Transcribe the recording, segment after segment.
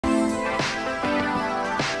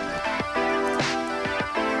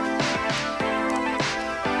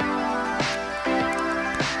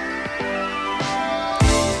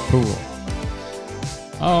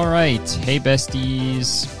All right. Hey,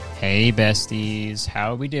 besties. Hey, besties.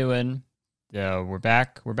 How are we doing? We're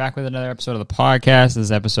back. We're back with another episode of the podcast. This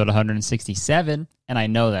is episode 167, and I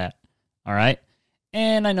know that. All right?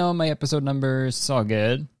 And I know my episode numbers. It's all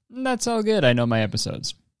good. That's all good. I know my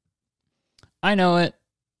episodes. I know it.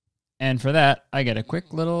 And for that, I get a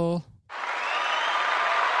quick little...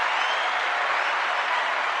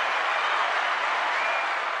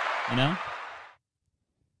 You know?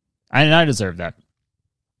 I deserve that.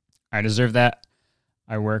 I deserve that.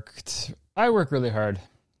 I work really hard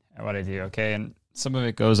at what I do, okay? And some of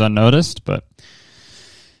it goes unnoticed, but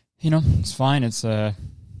you know, it's fine. It's a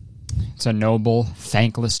noble,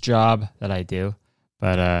 thankless job that I do.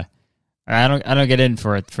 But I don't get in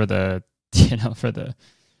for it for the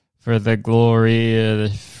for the glory of the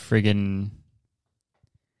friggin'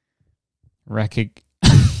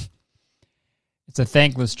 It's a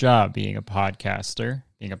thankless job being a podcaster,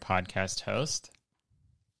 being a podcast host.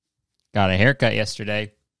 Got a haircut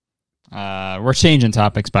yesterday. We're changing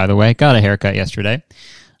topics, by the way. Got a haircut yesterday.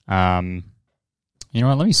 You know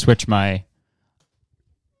what? Let me switch my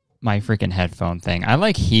freaking headphone thing. I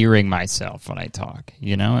like hearing myself when I talk.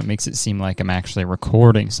 You know, it makes it seem like I'm actually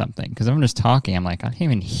recording something. Because if I'm just talking, I'm like, I can't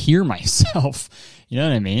even hear myself. You know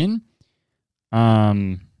what I mean?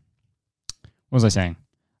 What was I saying?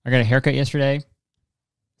 I got a haircut yesterday.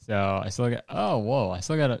 So I still got. Oh, whoa! I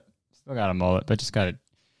still got a mullet, but just got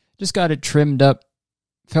it trimmed up.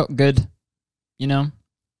 Felt good, you know.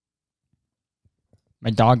 My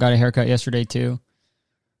dog got a haircut yesterday too.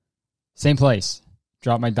 Same place.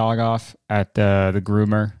 Dropped my dog off at the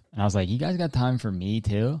groomer, and I was like, "You guys got time for me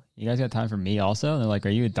too? You guys got time for me also?" And they're like, "Are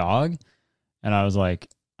you a dog?" And I was like,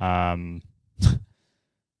 I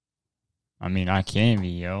mean, I can be,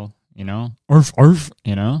 yo. You know, arf arf.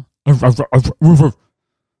 You know, arf arf arf arf arf.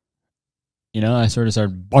 You know, I sort of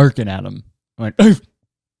started barking at him. I went, arf.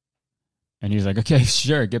 And he was like, okay,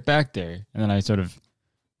 sure, get back there. And then I sort of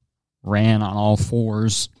ran on all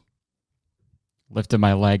fours, lifted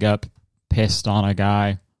my leg up, pissed on a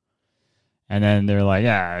guy. And then they're like,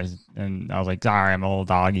 yeah. And I was like, sorry, I'm a little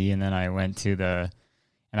doggy. And then I went and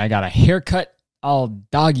I got a haircut all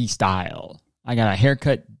doggy style. I got a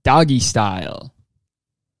haircut doggy style.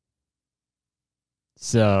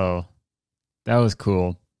 So that was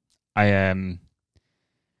cool. I'm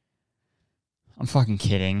fucking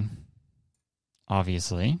kidding.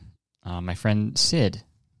 Obviously, my friend Sid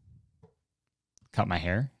cut my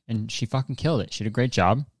hair, and she fucking killed it. She did a great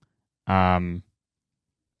job, you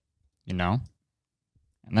know,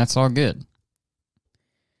 and that's all good.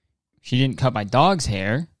 She didn't cut my dog's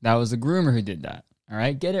hair. That was the groomer who did that. All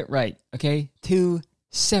right, get it right, okay? 2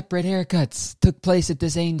 separate haircuts took place at the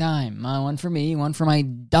same time. One for me, one for my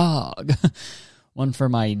dog, one for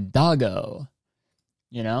my doggo.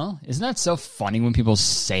 You know, isn't that so funny when people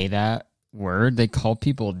say that word? They call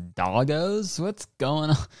people doggos. What's going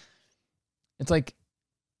on? It's like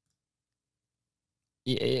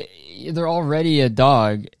they're already a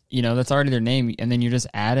dog, you know, that's already their name, and then you're just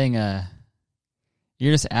adding a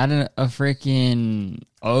freaking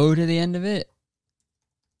O to the end of it,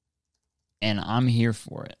 and I'm here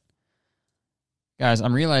for it. Guys,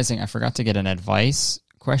 I'm realizing I forgot to get an advice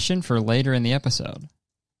question for later in the episode,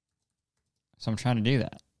 so I'm trying to do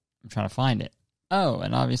that. I'm trying to find it. Oh,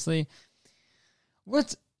 and obviously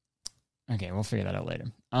okay, we'll figure that out later.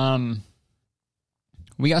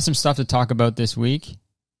 We got some stuff to talk about this week.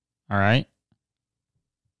 All right.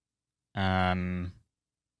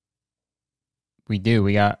 We do.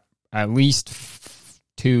 We got at least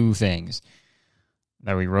 2 things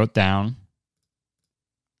that we wrote down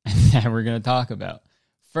and that we're going to talk about.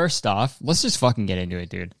 First off, let's just fucking get into it,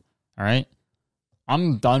 dude. All right?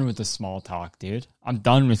 I'm done with the small talk, dude. I'm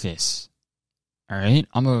done with this. All right?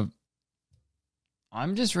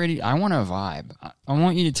 I'm just ready. I want to vibe. I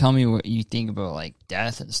want you to tell me what you think about, like,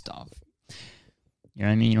 death and stuff. You know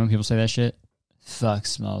what I mean? You know when people say that shit? Fuck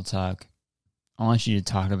small talk. I want you to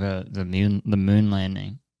talk about the moon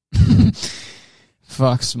landing.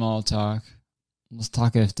 Fuck small talk. Let's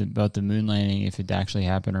talk about the moon landing, if it actually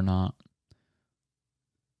happened or not.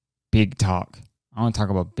 Big talk. I want to talk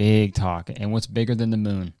about big talk. And what's bigger than the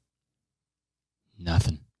moon?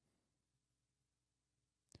 Nothing.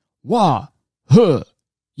 Wah! Huh!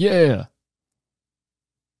 Yeah!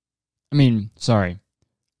 I mean, sorry.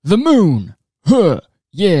 The moon! Huh!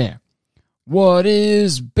 Yeah! What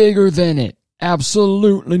is bigger than it?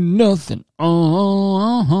 Absolutely nothing.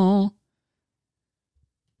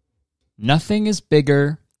 Nothing is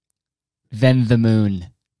bigger than the moon.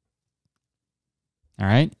 All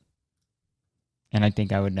right? And I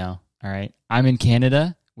think I would know. All right? I'm in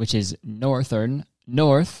Canada, which is pretty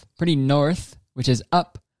north which is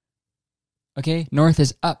up. Okay? North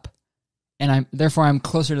is up. And I'm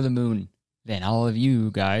closer to the moon than all of you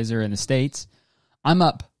guys are in the States. I'm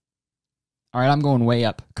up. All right, I'm going way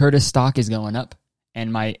up. Curtis stock is going up,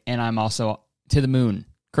 and I'm also to the moon.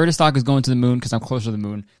 Curtis stock is going to the moon because I'm closer to the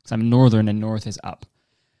moon because I'm northern and north is up.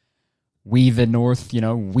 We the north,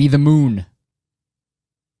 we the moon.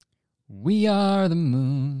 We are the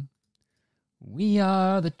moon. We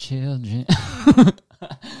are the children.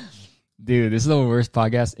 Dude, this is the worst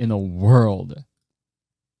podcast in the world.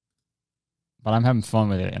 But I'm having fun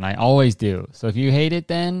with it, and I always do. So if you hate it,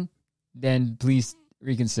 then please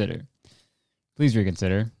reconsider. Please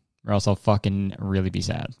reconsider, or else I'll fucking really be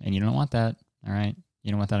sad. And you don't want that, all right?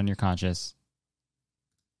 You don't want that on your conscience.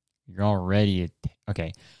 You're already...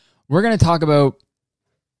 Okay. We're going to talk about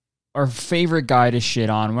our favorite guy to shit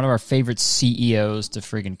on, one of our favorite CEOs to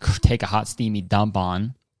friggin' take a hot, steamy dump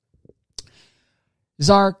on.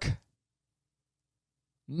 Mark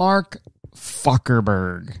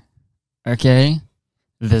Zuckerberg. Okay?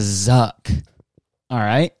 The Zuck. All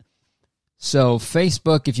right? So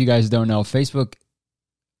Facebook, if you guys don't know, Facebook,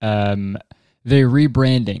 they're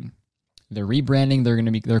rebranding. They're rebranding. They're going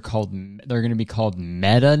to be called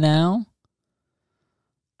Meta now.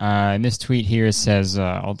 And this tweet here says,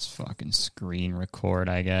 I'll just fucking screen record,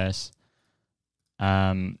 I guess.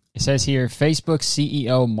 It says here, Facebook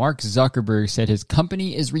CEO Mark Zuckerberg said his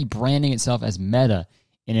company is rebranding itself as Meta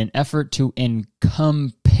in an effort to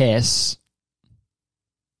encompass.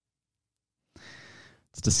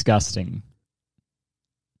 It's disgusting.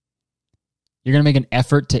 You're going to make an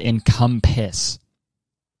effort to encompass.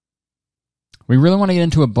 We really want to get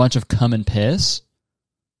into a bunch of come and piss.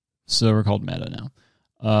 So we're called Meta now.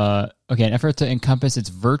 Okay, an effort to encompass its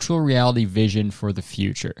virtual reality vision for the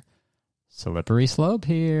future. Slippery slope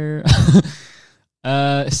here.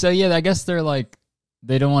 So yeah, I guess they're like,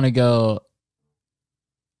 they don't want to go...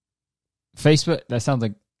 Facebook, that sounds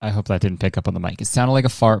like... I hope that didn't pick up on the mic. It sounded like a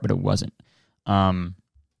fart, but it wasn't.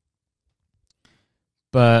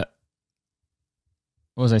 But...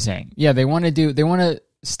 What was I saying? Yeah, they want to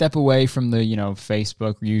step away from the,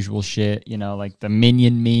 Facebook usual shit, like the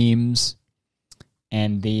minion memes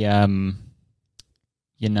and the,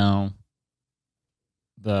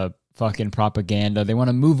 the fucking propaganda. They want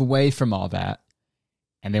to move away from all that,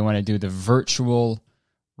 and they want to do the virtual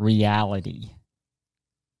reality.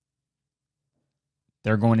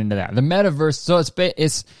 They're going into that. The metaverse, so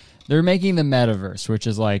they're making the metaverse, which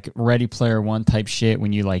is like Ready Player One type shit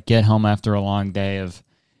when you like get home after a long day of,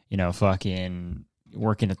 fucking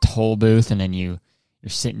working a toll booth, and then you're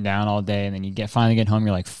sitting down all day, and then you finally get home,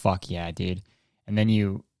 you're like, fuck yeah, dude. And then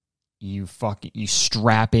you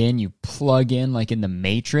strap in, you plug in like in the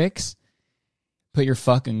Matrix, put your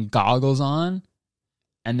fucking goggles on,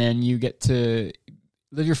 and then you get to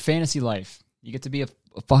live your fantasy life. You get to be a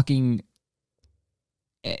fucking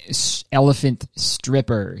elephant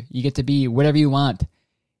stripper. You get to be whatever you want.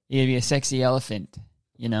 You get to be a sexy elephant,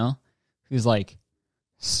 who's like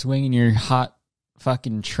swinging your hot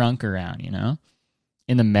fucking trunk around,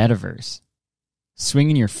 in the metaverse.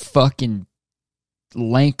 Swinging your fucking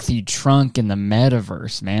lengthy trunk in the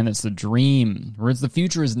metaverse, man. That's the dream. Whereas the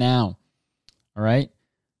future is now. All right?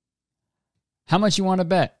 How much you want to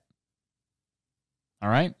bet? All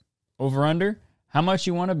right? Over under? How much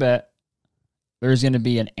you want to bet there's going to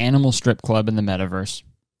be an animal strip club in the metaverse?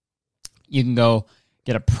 You can go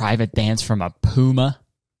get a private dance from a puma.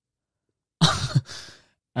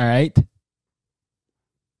 All right?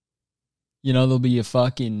 There'll be a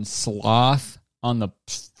fucking sloth on the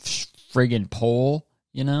friggin' pole,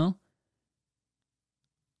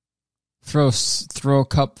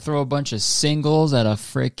 Throw a bunch of singles at a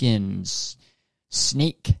frickin'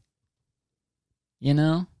 snake,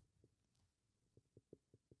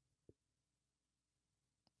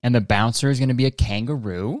 And the bouncer is going to be a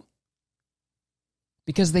kangaroo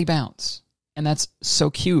because they bounce. And that's so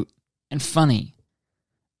cute and funny.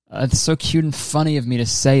 It's so cute and funny of me to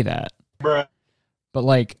say that. Bruh.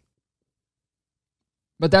 But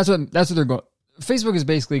that's what they're going. Facebook is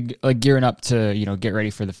basically like gearing up to, get ready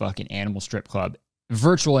for the fucking animal strip club,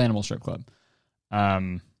 virtual animal strip club.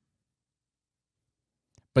 But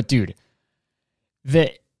dude,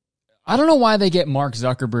 I don't know why they get Mark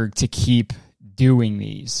Zuckerberg to keep doing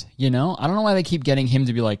these. I don't know why they keep getting him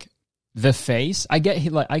to be like the face. I get he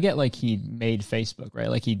made Facebook, right?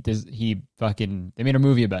 Like they made a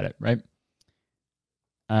movie about it, right?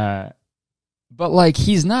 But like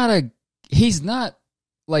he's not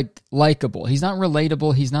like likable. He's not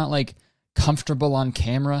relatable. He's not like comfortable on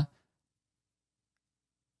camera.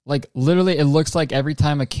 Like literally it looks like every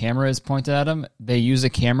time a camera is pointed at him, they use a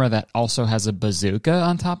camera that also has a bazooka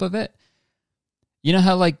on top of it. You know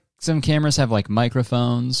how like some cameras have like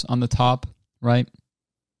microphones on the top, right?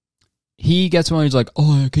 He gets one. He's like,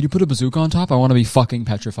 "Oh, could you put a bazooka on top? I want to be fucking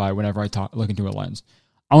petrified whenever I look into a lens.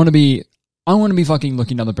 I want to be fucking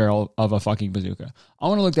looking down the barrel of a fucking bazooka. I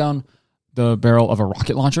want to look down the barrel of a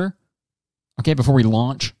rocket launcher. Okay, before we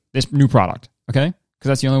launch this new product. Okay, because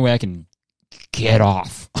that's the only way I can get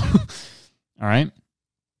off. All right,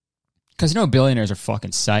 because billionaires are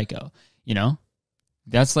fucking psycho.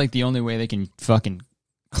 That's like the only way they can fucking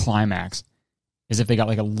climax is if they got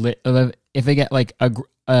like if they get like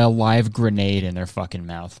a live grenade in their fucking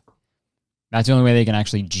mouth. That's the only way they can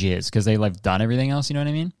actually jizz because they like done everything else. You know what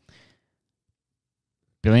I mean?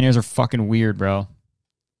 Billionaires are fucking weird, bro.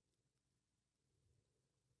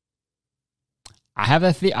 I have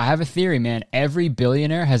a theory, man. Every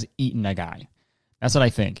billionaire has eaten a guy. That's what I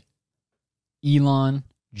think. Elon,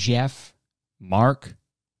 Jeff, Mark,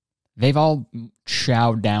 they've all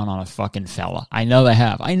chowed down on a fucking fella. I know they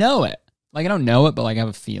have. I know it. Like, I don't know it, but like I have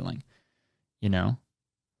a feeling.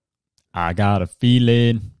 I got a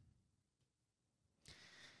feeling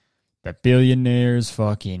that billionaires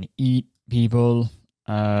fucking eat people.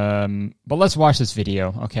 But let's watch this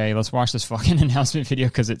video, okay? Let's watch this fucking announcement video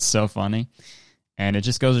because it's so funny. And it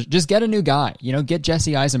just goes, just get a new guy. Get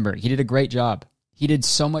Jesse Eisenberg. He did a great job. He did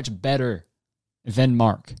so much better than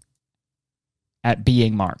Mark at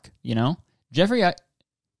being Mark,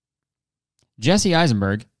 Jesse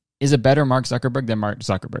Eisenberg is a better Mark Zuckerberg than Mark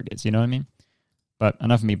Zuckerberg is, you know what I mean? But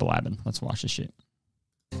enough of me blabbing. Let's watch this shit.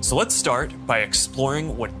 So let's start by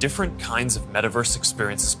exploring what different kinds of metaverse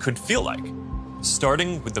experiences could feel like,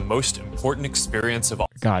 starting with the most important experience of all.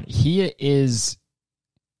 God, he is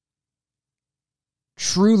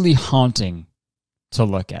truly haunting to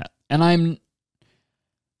look at. And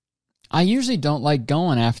I usually don't like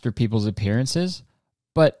going after people's appearances,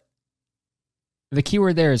 but the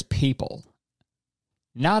keyword there is people,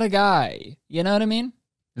 not a guy. You know what I mean?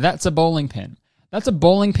 That's a bowling pin. That's a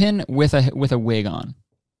bowling pin with a wig on.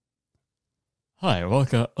 Hi,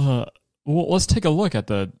 welcome. Let's take a look at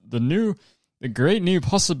the great new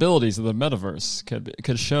possibilities of the metaverse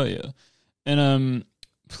could show you. And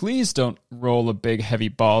please don't roll a big heavy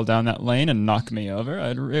ball down that lane and knock me over.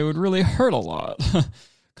 It would really hurt a lot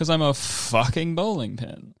because I'm a fucking bowling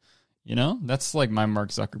pin. That's like my Mark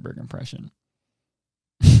Zuckerberg impression.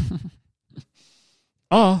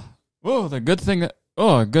 Oh, the good thing.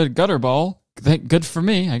 A good gutter ball. Good for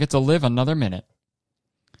me. I get to live another minute.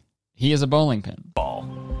 He is a bowling pin. Ball,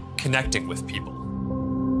 connecting with people.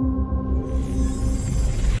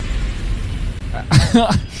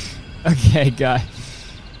 Okay, guy.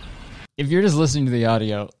 If you're just listening to the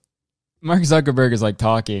audio, Mark Zuckerberg is like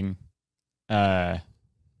talking, and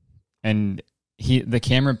the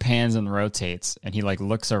camera pans and rotates, and he like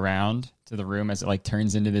looks around to the room as it like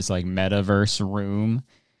turns into this like metaverse room,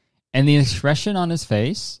 and the expression on his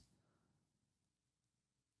face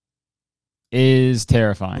is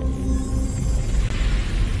terrifying.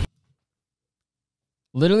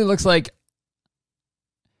 Literally looks like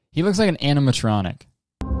an animatronic.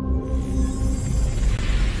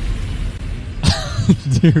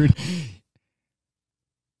 Dude.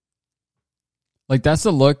 Like, that's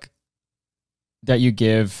the look that you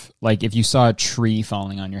give, like, if you saw a tree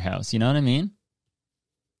falling on your house. You know what I mean?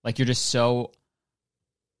 Like, you're just so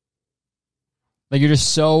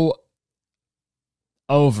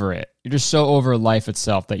over it. You're just so over life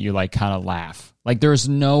itself that you, like, kind of laugh. Like, there's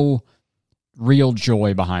no real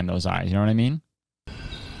joy behind those eyes. You know what I mean?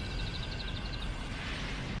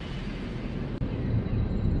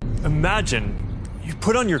 Imagine you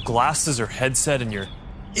put on your glasses or headset and you're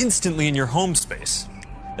instantly in your home space.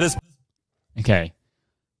 Okay.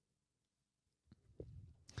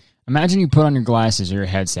 Imagine you put on your glasses or your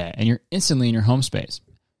headset and you're instantly in your home space.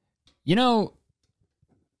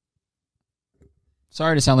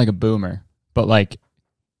 Sorry to sound like a boomer, but like,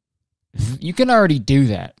 you can already do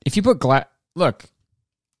that. If you put look.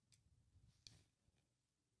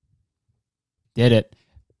 Did it.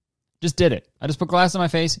 Just did it. I just put glass on my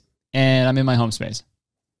face and I'm in my home space.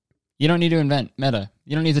 You don't need to invent Meta.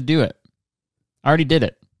 You don't need to do it. I already did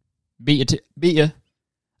it. Beat you.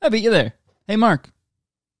 I beat you there. Hey, Mark.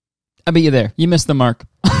 I beat you there. You missed the mark.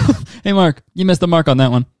 Hey, Mark. You missed the mark on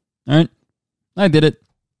that one. All right? I did it.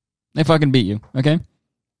 I fucking beat you. Okay?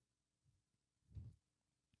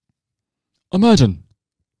 Imagine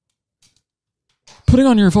putting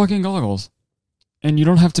on your fucking goggles and you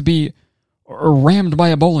don't have to be rammed by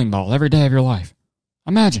a bowling ball every day of your life.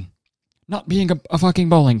 Imagine not being a fucking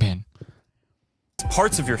bowling pin.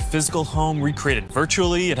 Parts of your physical home recreated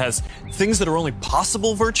virtually. It has things that are only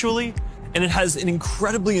possible virtually. and it has an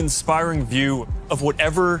incredibly inspiring view of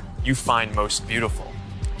whatever you find most beautiful.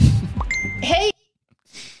 Hey!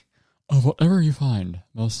 Of whatever you find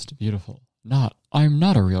most beautiful. I'm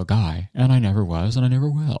not a real guy, and I never was, and I never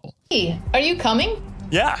will. Hey, are you coming?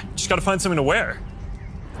 Yeah, just gotta find something to wear.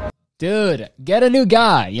 Dude, get a new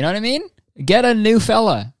guy, you know what I mean? Get a new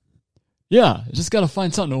fella. Yeah, just gotta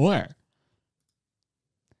find something to wear.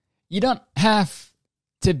 You don't have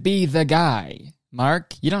to be the guy,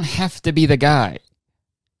 Mark. You don't have to be the guy.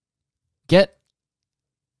 Get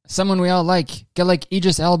someone we all like. Get like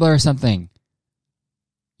Idris Elba or something.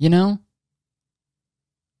 You know?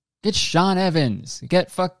 Get Sean Evans.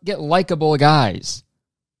 Get likable guys.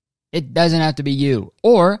 It doesn't have to be you.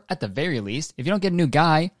 Or, at the very least, if you don't get a new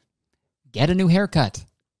guy, get a new haircut.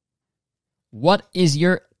 What is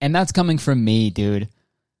your... And that's coming from me, dude.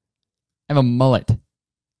 I have a mullet.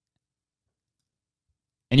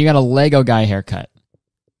 And you got a Lego guy haircut.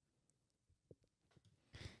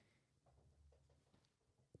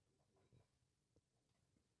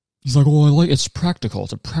 He's like, well, it's practical.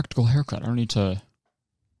 It's a practical haircut. I don't need to...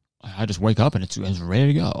 I just wake up and it's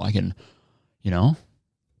ready to go. I can,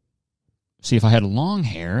 see if I had long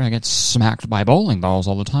hair, I get smacked by bowling balls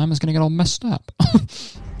all the time. It's going to get all messed up.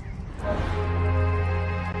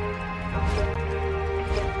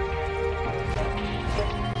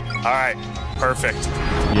 All right, perfect.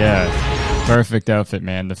 Yeah, perfect outfit,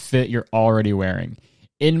 man. The fit you're already wearing.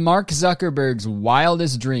 In Mark Zuckerberg's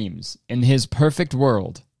wildest dreams, in his perfect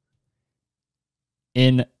world,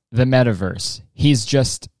 in the metaverse, he's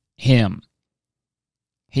just him.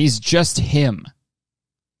 He's just him.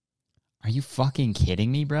 Are you fucking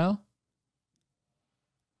kidding me, bro?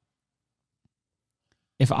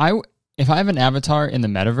 If I have an avatar in the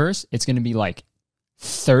metaverse, it's going to be like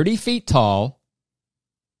 30 feet tall.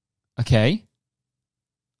 Okay?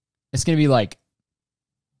 It's going to be like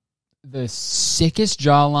the sickest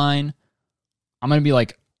jawline. I'm going to be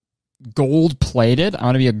like gold plated. I'm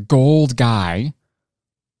going to be a gold guy.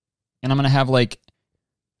 And I'm going to have like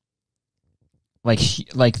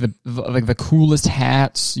the coolest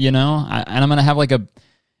hats, and I'm gonna have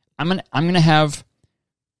I'm gonna have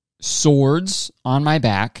swords on my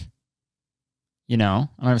back, I'm gonna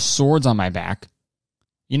have swords on my back.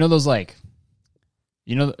 Those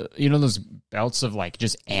those belts of like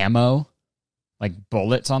just ammo, like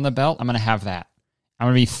bullets on the belt. I'm gonna have that. I'm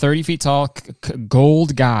gonna be 30 feet tall,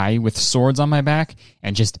 gold guy with swords on my back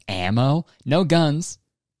and just ammo. No guns.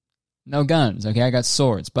 No guns, okay? I got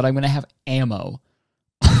swords, but I'm going to have ammo.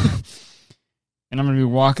 And I'm going to be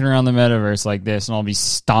walking around the metaverse like this, and I'll be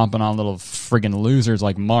stomping on little friggin' losers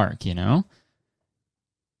like Mark, Have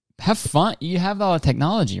fun. You have all the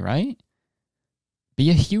technology, right? Be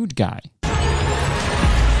a huge guy.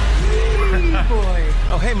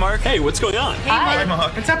 Oh, hey, Mark. Hey, what's going on? Hi,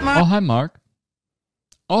 Mark. What's up, Mark? Oh, hi, Mark.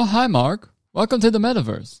 Oh, hi, Mark. Welcome to the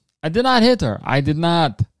metaverse. I did not hit her. I did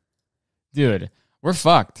not. Dude, we're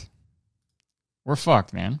fucked. We're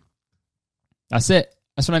fucked, man. That's it.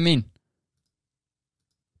 That's what I mean.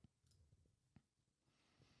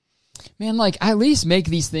 Man, at least make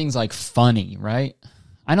these things, funny, right?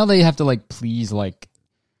 I know they have to, please,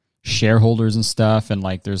 shareholders and stuff, and,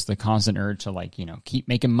 there's the constant urge to, keep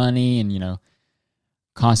making money and,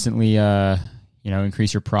 constantly,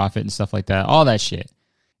 increase your profit and stuff like that. All that shit.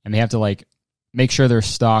 And they have to, make sure their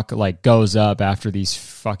stock, goes up after these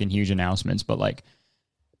fucking huge announcements. But,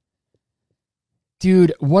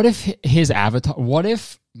 dude, what if what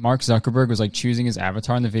if Mark Zuckerberg was choosing his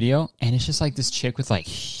avatar in the video and it's just this chick with like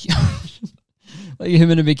him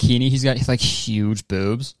in a bikini, he's got huge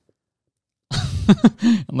boobs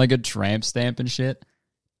and a tramp stamp and shit,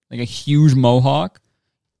 a huge mohawk.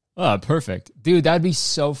 Oh, perfect. Dude, that'd be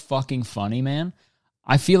so fucking funny, man.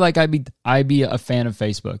 I feel like I'd be a fan of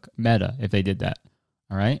Facebook, Meta, if they did that.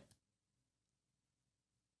 All right?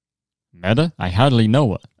 Meta? I hardly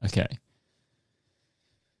know it. Okay.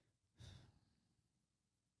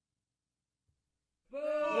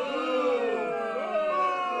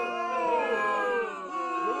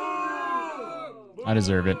 I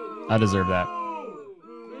deserve it. I deserve that.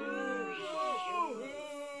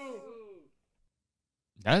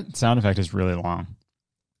 That sound effect is really long.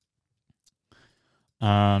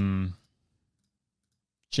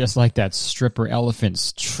 Just like that stripper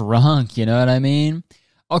elephant's trunk, you know what I mean?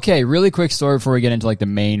 Okay, really quick story before we get into the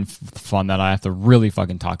main fun that I have to really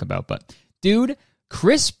fucking talk about. But, dude,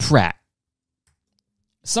 Chris Pratt.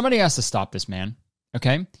 Somebody has to stop this man,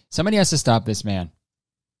 okay? Somebody has to stop this man.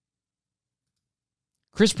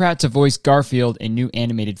 Chris Pratt to voice Garfield in new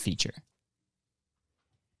animated feature.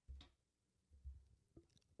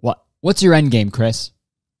 What's your end game, Chris?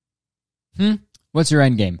 What's your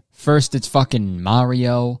end game? First it's fucking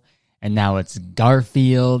Mario, and now it's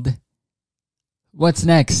Garfield. What's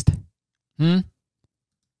next?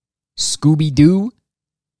 Scooby-Doo?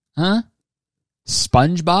 Huh?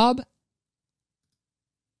 SpongeBob?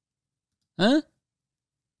 Huh?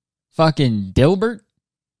 Fucking Dilbert?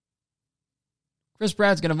 Chris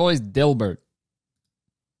Pratt's gonna voice Dilbert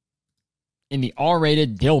in the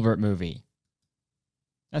R-rated Dilbert movie.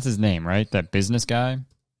 That's his name, right? That business guy?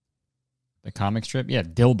 The comic strip? Yeah,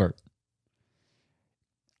 Dilbert.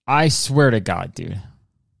 I swear to God, dude.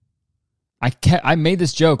 I made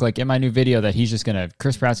this joke like in my new video that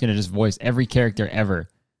Chris Pratt's gonna just voice every character ever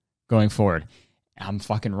going forward. I'm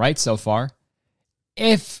fucking right so far.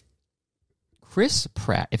 If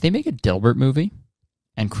they make a Dilbert movie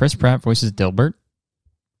and Chris Pratt voices Dilbert,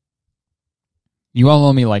 you all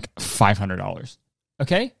owe me like $500.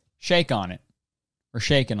 Okay? Shake on it. We're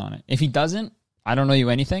shaking on it. If he doesn't, I don't owe you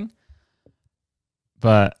anything.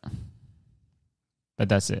 But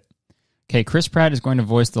that's it. Okay, Chris Pratt is going to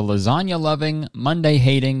voice the lasagna-loving,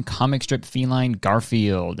 Monday-hating, comic strip feline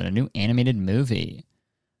Garfield in a new animated movie.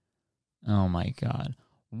 Oh my God.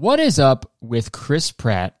 What is up with Chris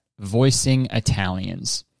Pratt voicing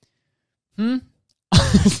Italians?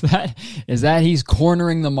 Is that he's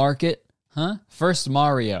cornering the market? Huh? First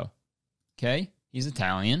Mario. Okay, he's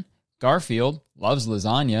Italian. Garfield loves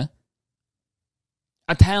lasagna.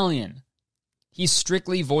 Italian. He's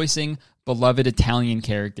strictly voicing beloved Italian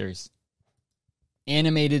characters.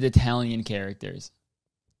 Animated Italian characters.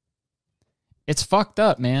 It's fucked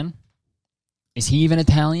up, man. Is he even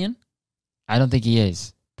Italian? I don't think he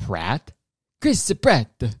is. Pratt? Chris Pratt.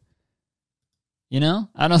 You know?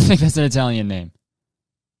 I don't think that's an Italian name.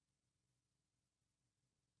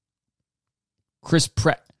 Chris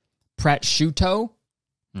Pratt. Prattsciutto?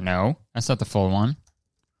 No, that's not the full one.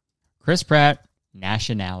 Chris Pratt,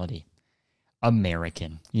 nationality.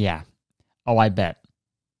 American. Yeah. Oh, I bet.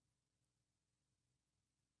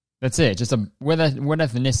 That's it. Just what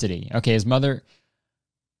ethnicity? Okay, his mother.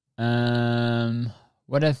 Okay,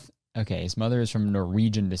 his mother is from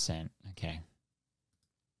Norwegian descent. Okay.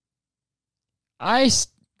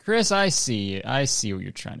 Chris, I see what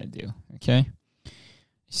you're trying to do. Okay, I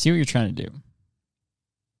see what you're trying to do.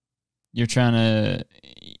 You're trying to,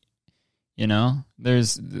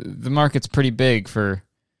 the market's pretty big for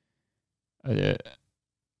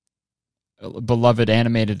beloved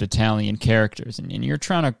animated Italian characters, and you're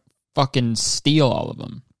trying to fucking steal all of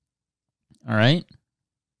them. All right?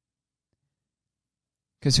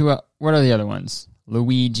 Because what are the other ones?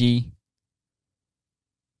 Luigi,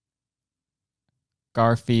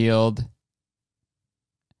 Garfield,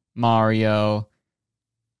 Mario.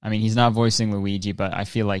 I mean, he's not voicing Luigi, but I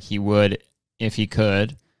feel like he would if he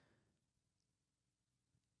could.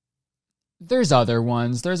 There's other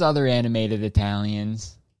ones. There's other animated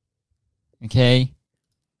Italians. Okay?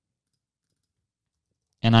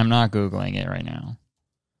 And I'm not Googling it right now.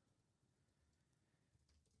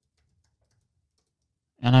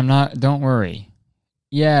 And I'm not, don't worry.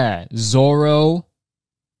 Yeah, Zorro.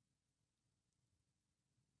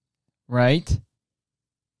 Right?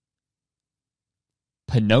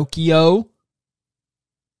 Pinocchio.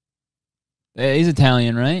 He's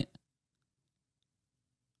Italian, right?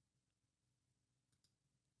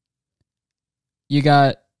 You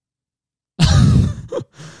got,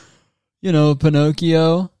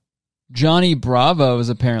 Pinocchio. Johnny Bravo is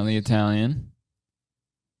apparently Italian.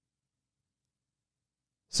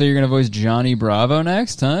 So you're going to voice Johnny Bravo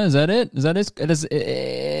next, huh? Is that it? Is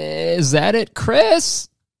that it, Chris?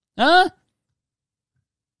 Huh?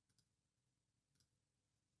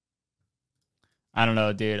 I don't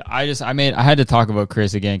know, dude. I had to talk about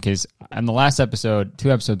Chris again because in the last episode,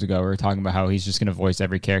 2 episodes ago, we were talking about how he's just going to voice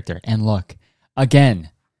every character. And look, again.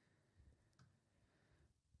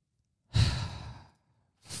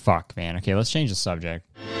 Fuck, man. Okay, let's change the subject.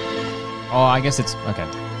 Oh, I guess it's... Okay.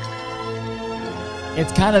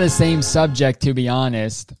 It's kind of the same subject, to be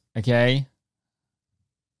honest. Okay?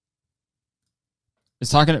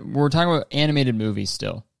 We're talking about animated movies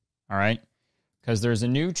still. All right? Because there's a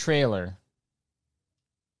new trailer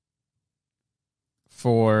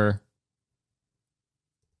for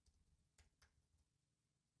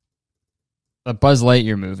a Buzz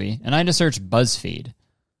Lightyear movie, and I just searched BuzzFeed.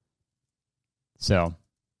 So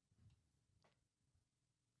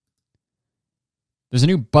there's a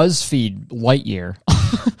new BuzzFeed Lightyear.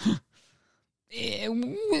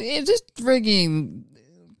 It's just frigging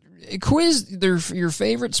quiz your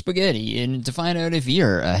favorite spaghetti and to find out if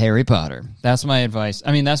you're a Harry Potter. That's my advice.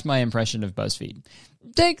 I mean, that's my impression of BuzzFeed.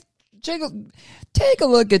 Take a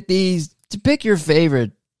look at these to pick your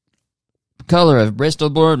favorite color of Bristol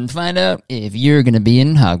board and find out if you're going to be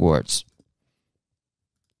in Hogwarts.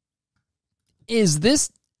 Is this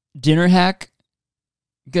dinner hack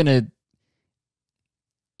the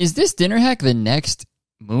next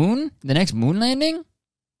moon? The next moon landing?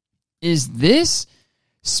 Is this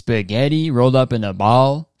spaghetti rolled up in a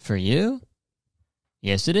ball for you?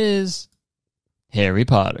 Yes, it is. Harry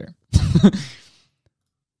Potter.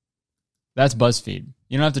 That's BuzzFeed.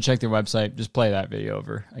 You don't have to check their website. Just play that video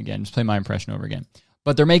over again. Just play my impression over again.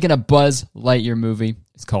 But they're making a Buzz Lightyear movie.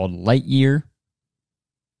 It's called Lightyear.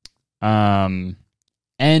 And,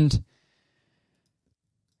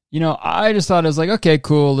 you know, I just thought it was like, okay,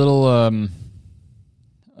 cool, little,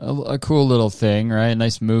 a cool little thing, right?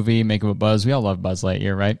 Nice movie, make him a Buzz. We all love Buzz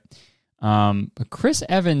Lightyear, right? But Chris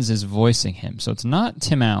Evans is voicing him, so it's not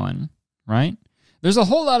Tim Allen, right? There's a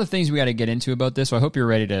whole lot of things we got to get into about this, so I hope you're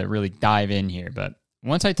ready to really dive in here. But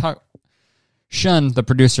once I talk, Shun, the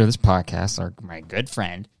producer of this podcast, or my good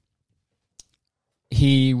friend,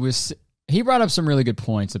 he brought up some really good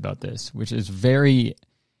points about this, which is very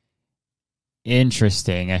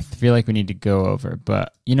interesting. I feel like we need to go over.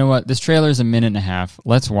 But you know what? This trailer is a minute and a half.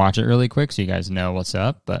 Let's watch it really quick so you guys know what's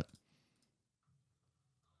up. But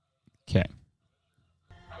okay.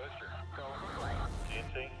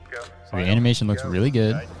 So the animation looks really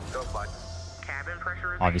good.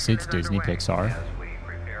 Obviously, it's Disney Pixar.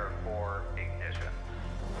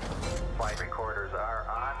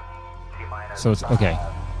 So it's okay.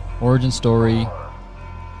 Origin story.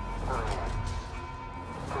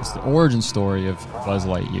 It's the origin story of Buzz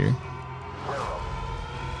Lightyear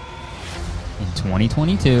in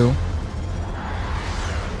 2022.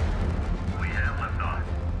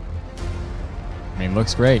 I mean,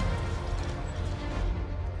 looks great.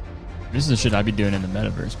 This is the shit I'd be doing in the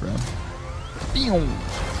metaverse, bro.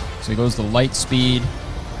 So he goes to light speed.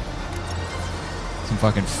 Some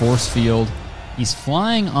fucking force field. He's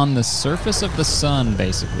flying on the surface of the sun,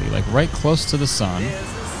 basically. Like, right close to the sun.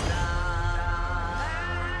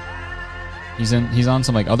 He's on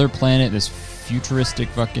some, like, other planet, this futuristic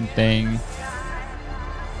fucking thing.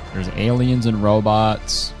 There's aliens and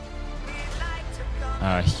robots.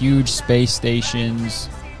 Huge space stations.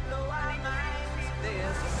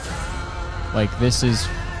 Like, this is...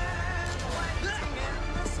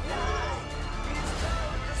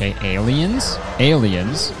 Okay, aliens.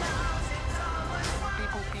 Aliens.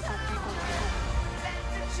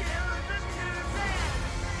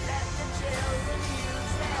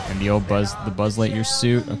 And the old Buzz Lightyear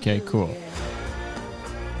suit. Okay, cool.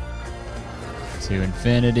 To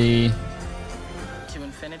infinity. To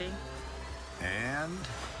infinity. And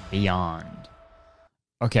beyond.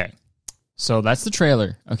 Okay. So that's the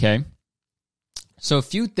trailer, okay? So a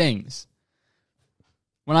few things.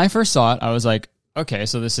 When I first saw it, I was like, okay,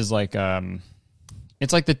 so this is like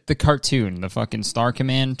it's like the cartoon, the fucking Star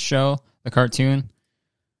Command show, the cartoon.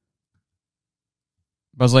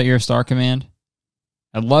 Buzz Lightyear Star Command.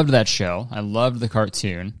 I loved that show. I loved the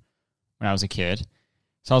cartoon when I was a kid.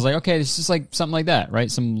 So I was like, okay, this is like something like that,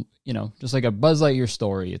 right? Some, you know, just like a Buzz Lightyear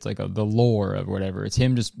story. It's like the lore of whatever. It's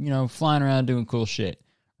him just, you know, flying around doing cool shit,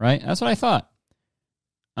 right? That's what I thought.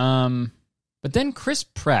 But then Chris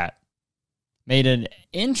Pratt made an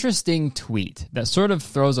interesting tweet that sort of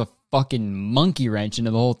throws a fucking monkey wrench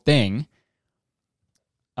into the whole thing.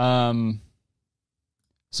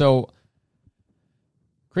 So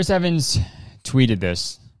Chris Evans tweeted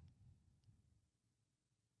this.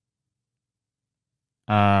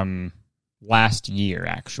 Last year,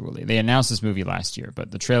 actually. They announced this movie last year,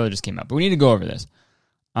 but the trailer just came out. But we need to go over this.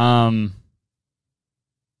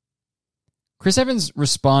 Chris Evans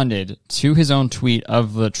responded to his own tweet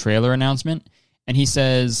of the trailer announcement, and he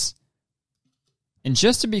says, and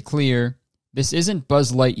just to be clear, this isn't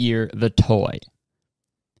Buzz Lightyear the toy.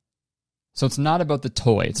 So it's not about the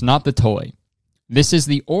toy. It's not the toy. This is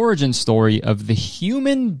the origin story of the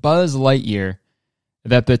human Buzz Lightyear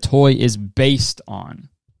that the toy is based on.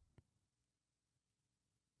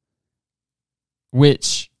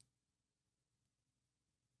 Which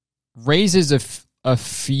raises a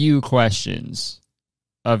few questions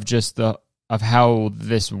of just of how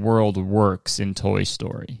this world works in Toy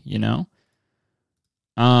Story, you know?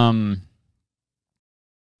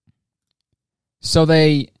 So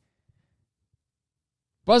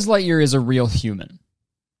Buzz Lightyear is a real human.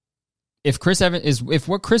 If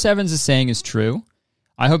what Chris Evans is saying is true,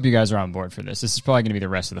 I hope you guys are on board for this. This is probably going to be the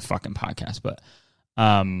rest of the fucking podcast, but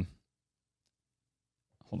hold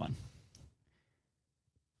on.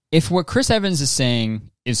 If what Chris Evans is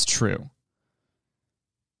saying is true,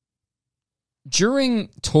 during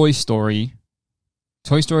Toy Story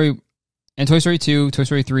and Toy Story 2, Toy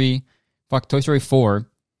Story 3, Toy Story 4,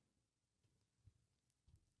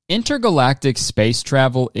 intergalactic space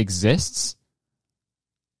travel exists,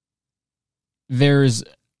 there's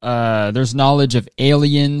knowledge of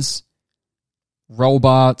aliens,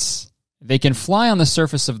 robots. They can fly on the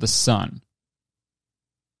surface of the sun.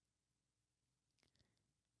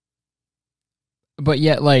 But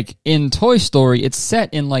yet, like, in Toy Story, it's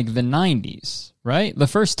set in, like, the 90s, right? The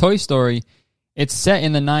first Toy Story, it's set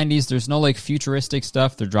in the 90s. There's no, like, futuristic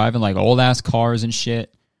stuff. They're driving, like, old-ass cars and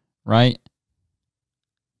shit, right?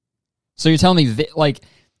 So you're telling me, like,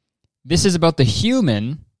 this is about the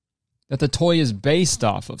human that the toy is based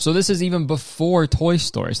off of. So this is even before Toy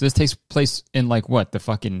Story. So this takes place in, like, what, the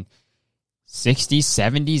fucking 60s,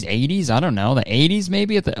 70s, 80s? I don't know. The 80s,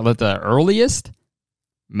 maybe, at the earliest?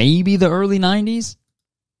 Maybe the early 90s?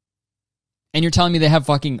 And you're telling me they have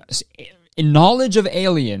fucking knowledge of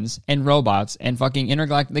aliens and robots and fucking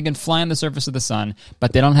intergalactic. They can fly on the surface of the sun,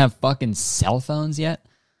 but they don't have fucking cell phones yet?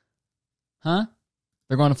 Huh?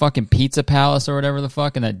 They're going to fucking Pizza Palace or whatever the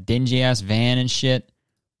fuck in that dingy-ass van and shit.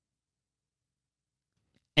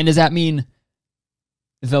 And does that mean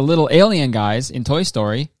the little alien guys in Toy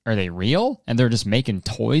Story, are they real? And they're just making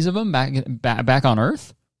toys of them back on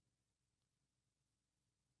Earth?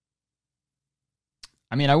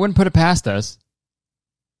 I mean, I wouldn't put it past us,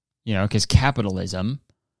 you know, because capitalism.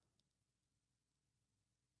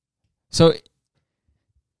 So,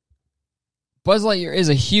 Buzz Lightyear is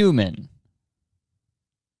a human.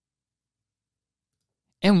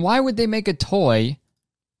 And why would they make a toy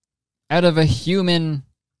out of a human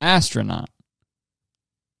astronaut?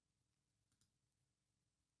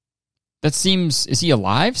 That seems... Is he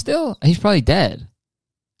alive still? He's probably dead,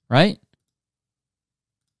 right?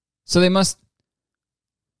 So they must...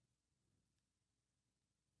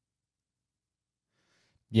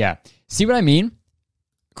 Yeah. See what I mean?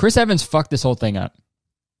 Chris Evans fucked this whole thing up.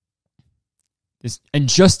 And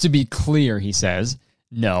just to be clear, he says,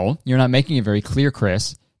 no, you're not making it very clear,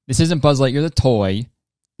 Chris. This isn't Buzz Lightyear the toy.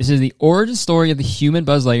 This is the origin story of the human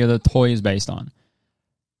Buzz Lightyear the toy is based on.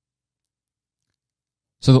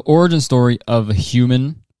 So the origin story of a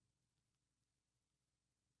human...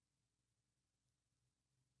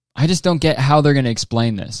 I just don't get how they're going to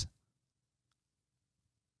explain this.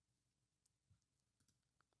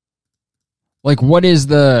 Like, what is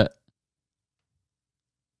the...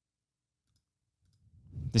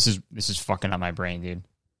 This is fucking up my brain, dude.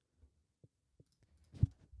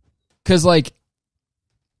 Because, like,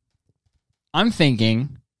 I'm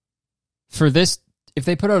thinking, for this, if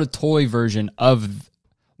they put out a toy version of...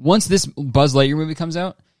 Once this Buzz Lightyear movie comes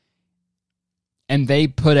out, and they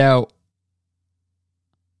put out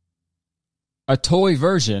a toy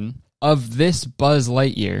version of this Buzz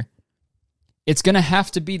Lightyear, it's going to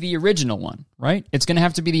have to be the original one, right? It's going to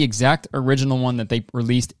have to be the exact original one that they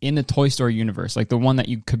released in the Toy Story universe, like the one that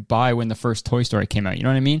you could buy when the first Toy Story came out. You know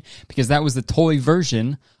what I mean? Because that was the toy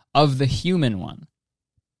version of the human one.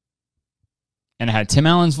 And it had Tim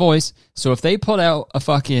Allen's voice. So if they put out a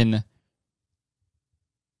fucking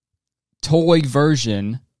toy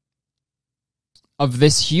version of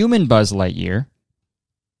this human Buzz Lightyear,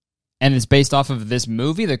 and it's based off of this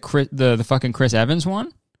movie, the fucking Chris Evans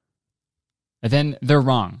one, then they're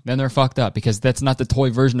wrong. Then they're fucked up because that's not the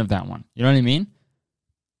toy version of that one. You know what I mean?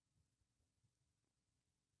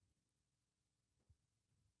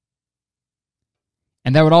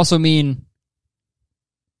 And that would also mean...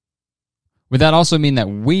 Would that also mean that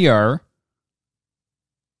we are...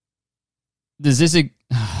 Does this...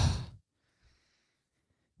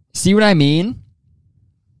 See what I mean?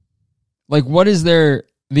 Like, what is there...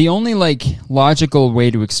 The only, like, logical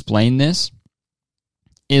way to explain this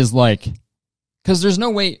is, like... Because there's no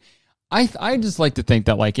way... I just like to think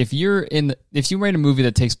that, like, if you write a movie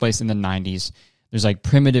that takes place in the 90s, there's, like,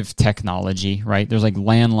 primitive technology, right? There's, like,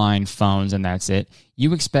 landline phones, and that's it.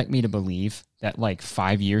 You expect me to believe that, like,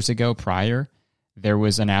 5 years ago prior, there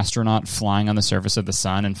was an astronaut flying on the surface of the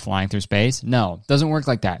sun and flying through space? No, it doesn't work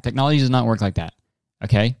like that. Technology does not work like that,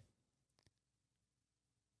 okay?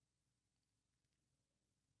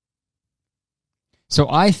 So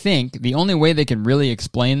I think the only way they can really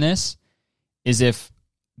explain this is if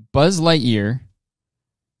Buzz Lightyear...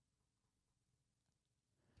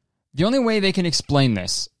 The only way they can explain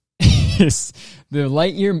this is the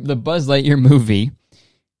Buzz Lightyear movie.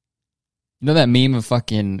 You know that meme of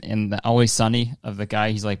fucking in the Always Sunny of the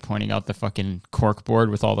guy, he's like pointing out the fucking cork board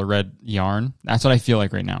with all the red yarn? That's what I feel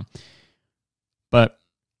like right now. But,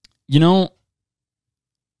 you know,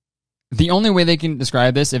 the only way they can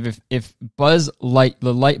describe this if Buzz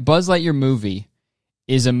Lightyear movie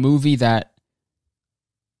is a movie that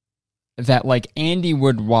like Andy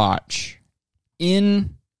would watch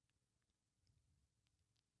in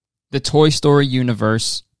the Toy Story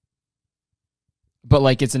universe but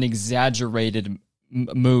like it's an exaggerated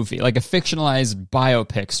movie, like a fictionalized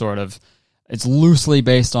biopic sort of. It's loosely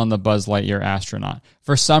based on the Buzz Lightyear astronaut.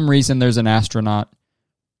 For some reason, there's an astronaut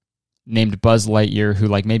named Buzz Lightyear who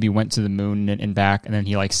like maybe went to the moon and back, and then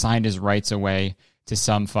he like signed his rights away to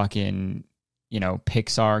some fucking,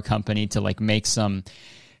 Pixar company to like make some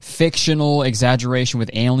fictional exaggeration with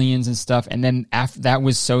aliens and stuff. And then after that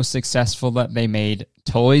was so successful that they made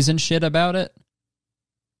toys and shit about it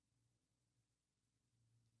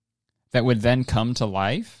that would then come to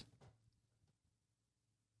life.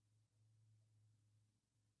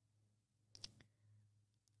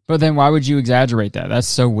 But then why would you exaggerate that? That's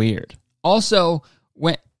so weird. Also,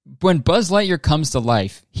 when Buzz Lightyear comes to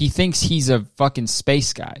life, he thinks he's a fucking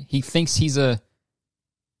space guy. He thinks he's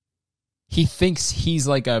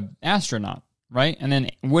like a astronaut, right? And then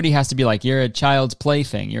Woody has to be like, you're a child's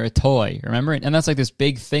plaything. You're a toy, remember? And that's like this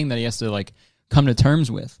big thing that he has to like come to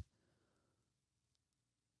terms with.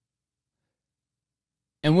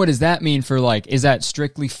 And what does that mean for like, is that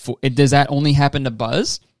strictly, does that only happen to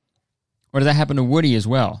Buzz? Or does that happen to Woody as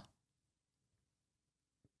well?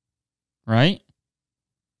 Right?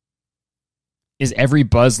 Is every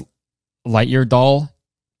Buzz Lightyear doll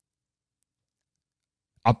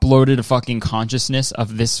uploaded a fucking consciousness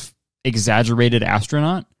of this exaggerated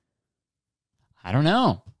astronaut? I don't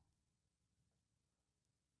know.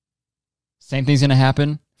 Same thing's going to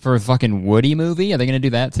happen for a fucking Woody movie? Are they going to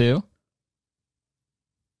do that too?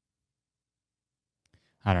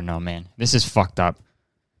 I don't know, man. This is fucked up.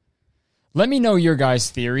 Let me know your guys'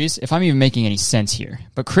 theories, if I'm even making any sense here.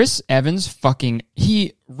 But Chris Evans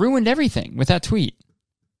he ruined everything with that tweet.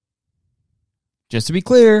 Just to be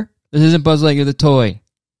clear, this isn't Buzz Lightyear the toy.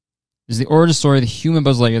 This is the origin story of the human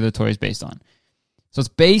Buzz Lightyear the toy is based on. So it's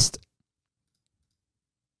based...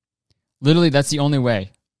 Literally, that's the only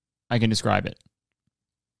way I can describe it.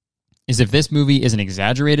 Is if this movie is an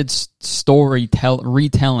exaggerated story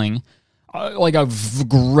retelling, like a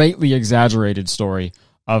greatly exaggerated story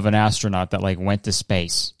of an astronaut that like went to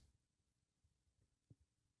space.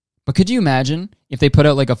 But could you imagine if they put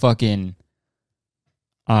out like a fucking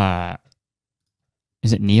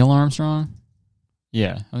is it Neil Armstrong?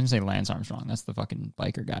 Yeah, I was gonna say Lance Armstrong. That's the fucking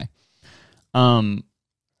biker guy.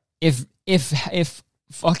 If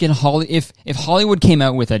Hollywood came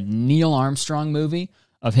out with a Neil Armstrong movie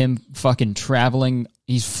of him fucking traveling,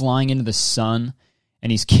 he's flying into the sun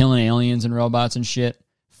and he's killing aliens and robots and shit,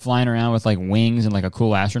 flying around with like wings and like a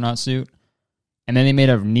cool astronaut suit, and then they made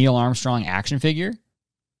a Neil Armstrong action figure,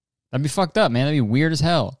 that'd be fucked up, man. That'd be weird as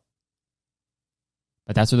hell.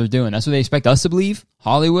 But that's what they're doing. That's what they expect us to believe?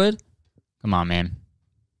 Hollywood? Come on, man.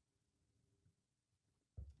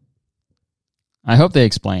 I hope they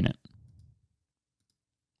explain it.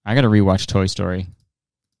 I gotta rewatch Toy Story.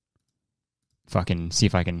 Fucking see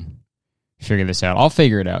if I can figure this out. I'll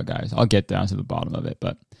figure it out, guys. I'll get down to the bottom of it,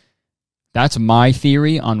 but that's my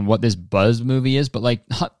theory on what this Buzz movie is. But like,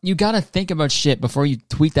 you gotta think about shit before you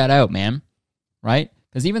tweet that out, man. Right?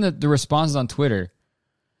 Because even the responses on Twitter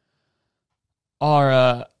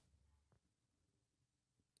are,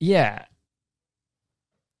 yeah.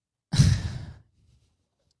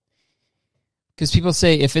 Because people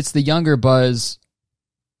say if it's the younger Buzz,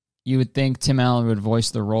 you would think Tim Allen would voice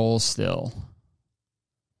the role still.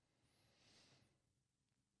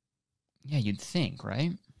 Yeah, you'd think,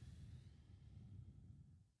 right?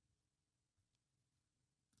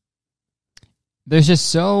 There's just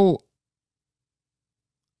so...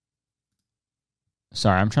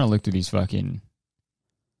 Sorry, I'm trying to look through these fucking...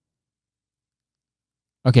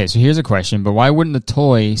 Okay, so here's a question, but why wouldn't the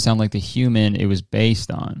toy sound like the human it was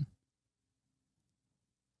based on?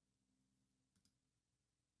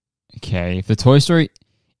 Okay, if the Toy Story...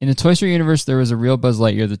 In the Toy Story universe, there was a real Buzz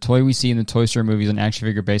Lightyear. The toy we see in the Toy Story movie is an action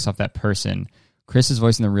figure based off that person. Chris is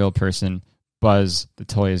voicing the real person. Buzz, the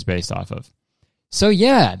toy, is based off of. So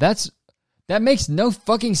yeah, that makes no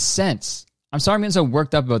fucking sense. I'm sorry I'm getting so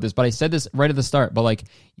worked up about this, but I said this right at the start. But like,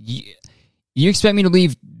 you expect me to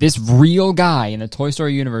believe this real guy in the Toy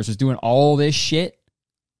Story universe is doing all this shit?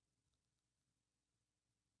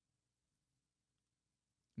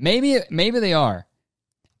 Maybe they are.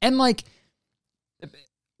 And like,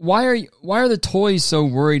 why are the toys so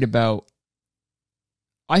worried about...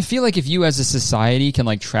 I feel like if you as a society can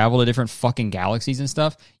like travel to different fucking galaxies and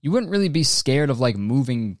stuff, you wouldn't really be scared of like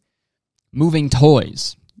moving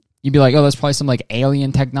toys. You'd be like, oh, that's probably some like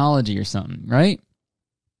alien technology or something, right?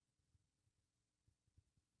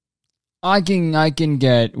 I can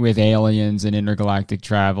get with aliens and intergalactic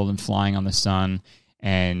travel and flying on the sun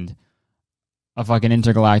and a fucking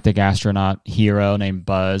intergalactic astronaut hero named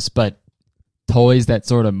Buzz, but toys that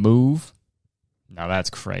sort of move? No, that's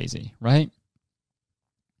crazy, right?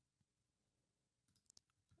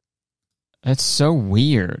 That's so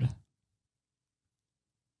weird.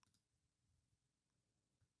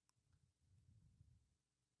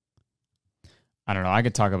 I don't know. I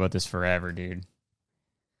could talk about this forever, dude.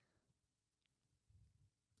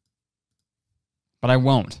 But I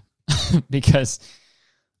won't. Because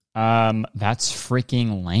that's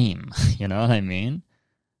freaking lame. You know what I mean?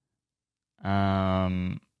 Okay,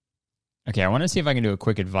 I want to see if I can do a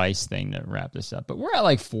quick advice thing to wrap this up. But we're at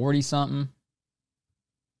like 40-something.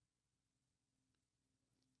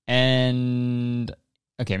 And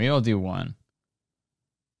okay, maybe I'll do one.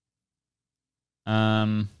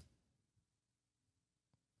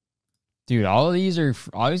 Dude, all these get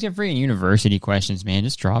freaking university questions, man.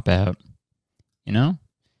 Just drop out. You know?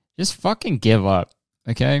 Just fucking give up,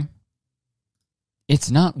 okay?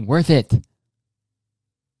 It's not worth it.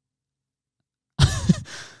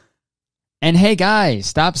 And hey, guys,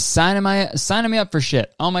 stop signing me up for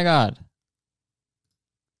shit. Oh my god.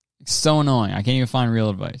 It's so annoying. I can't even find real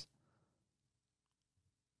advice.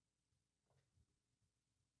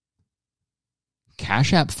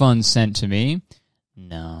 Cash App funds sent to me?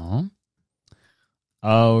 No.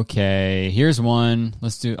 Okay, here's one.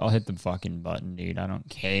 I'll hit the fucking button, dude. I don't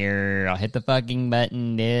care. I'll hit the fucking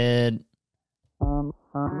button, dude. We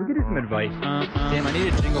could do some advice. Damn, I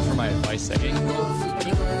need a jingle for my advice segment.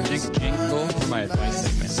 Jingle for my advice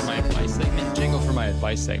segment. Jingle for my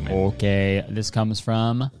advice segment. Okay, this comes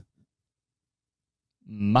from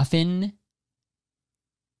Muffin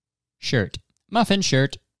Shirt.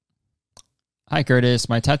 Hi, Curtis.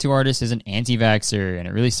 My tattoo artist is an anti-vaxxer, and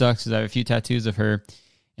it really sucks because I have a few tattoos of her,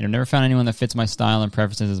 and I've never found anyone that fits my style and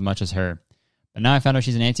preferences as much as her. But now I found out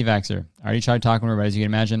she's an anti-vaxxer. I already tried talking to her, but as you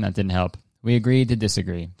can imagine, that didn't help. We agreed to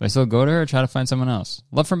disagree. Do I still go to her or try to find someone else?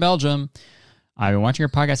 Love from Belgium. I've been watching your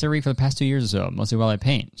podcast every week for the past 2 years or so, mostly while I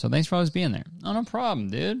paint. So thanks for always being there. Oh, no problem,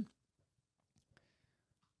 dude.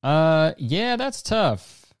 Yeah, that's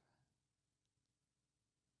tough.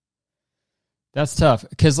 That's tough.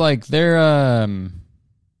 Because, like, they're,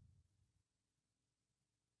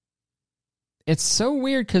 it's so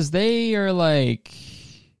weird because they are, like,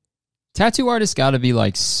 tattoo artists got to be,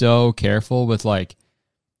 like, so careful with, like,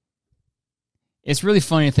 it's really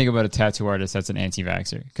funny to think about a tattoo artist that's an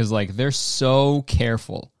anti-vaxxer because, like, they're so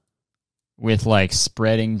careful with, like,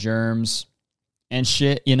 spreading germs and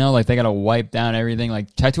shit, you know? Like, they got to wipe down everything.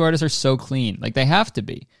 Like, tattoo artists are so clean. Like, they have to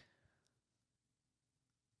be.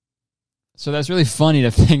 So that's really funny to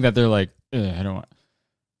think that they're like, I don't want...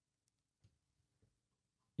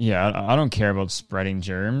 Yeah, I don't care about spreading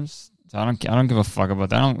germs. I don't give a fuck about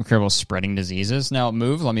that. I don't care about spreading diseases. Now,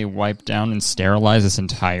 let me wipe down and sterilize this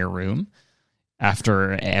entire room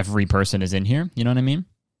after every person is in here. You know what I mean?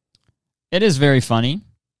 It is very funny.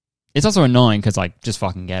 It's also annoying because, like, just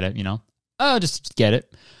fucking get it, you know? Oh, just get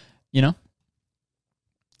it, you know?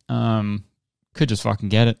 Could just fucking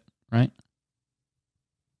get it, right?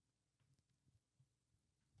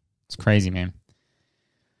 It's crazy, man.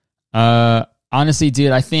 Honestly,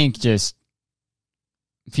 dude, I think just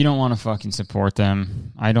if you don't want to fucking support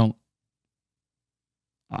them, I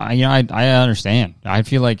understand. I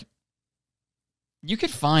feel like you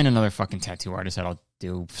could find another fucking tattoo artist that'll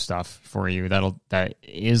do stuff for you. That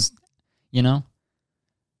is, you know,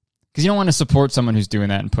 because you don't want to support someone who's doing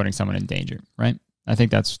that and putting someone in danger, right? I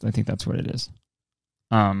think that's what it is.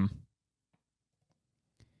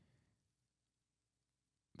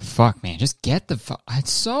 Fuck, man, just get the fuck.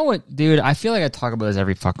 Dude. I feel like I talk about this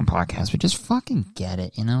every fucking podcast, but just fucking get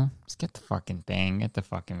it, you know? Just get the fucking thing, get the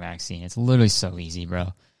fucking vaccine. It's literally so easy,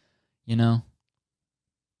 bro. You know?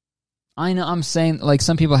 I know I'm saying, like,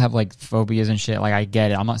 some people have, like, phobias and shit. Like, I get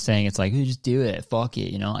it. I'm not saying it's like, just do it. Fuck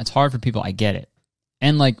it, you know? It's hard for people. I get it.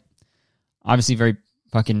 And, like, obviously very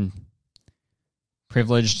fucking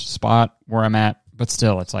privileged spot where I'm at. But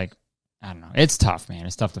still, it's like, I don't know. It's tough, man.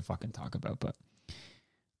 It's tough to fucking talk about, but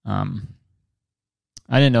I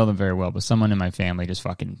didn't know them very well, but someone in my family just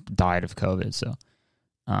fucking died of COVID, so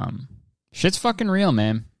shit's fucking real,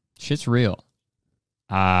 man. Shit's real.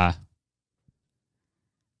 It's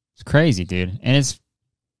crazy, dude. And it's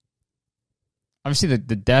obviously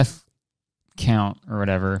the death count or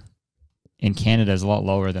whatever in Canada is a lot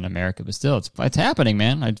lower than America, but still it's happening,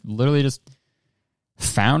 man. I literally just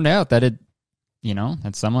found out that that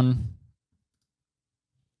someone,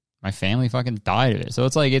 my family fucking died of it. So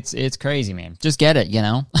it's like, it's crazy, man. Just get it, you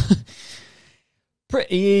know?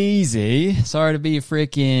 Pretty easy. Sorry to be a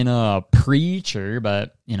freaking preacher,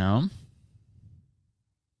 but, you know.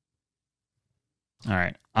 All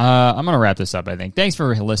right. I'm going to wrap this up, I think. Thanks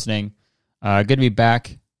for listening. Good to be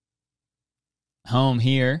back home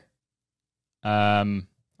here. I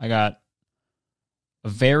got a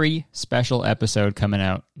very special episode coming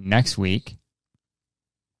out next week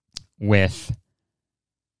with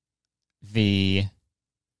the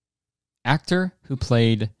actor who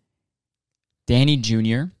played Danny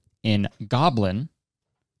Jr. in Goblin,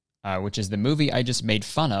 which is the movie I just made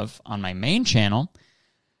fun of on my main channel.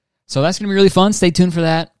 So that's going to be really fun. Stay tuned for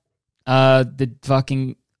that. The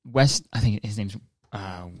fucking I think his name's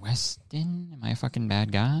Weston. Am I a fucking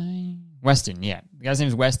bad guy? Weston, yeah. The guy's name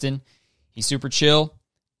is Weston. He's super chill,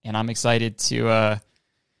 and I'm excited to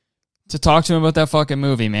talk to him about that fucking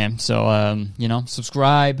movie, man. So,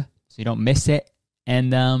 subscribe so you don't miss it.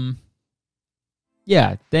 And,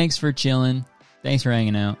 yeah, thanks for chilling. Thanks for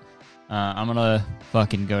hanging out. I'm going to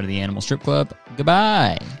fucking go to the Animal Strip Club.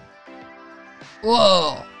 Goodbye.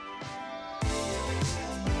 Whoa.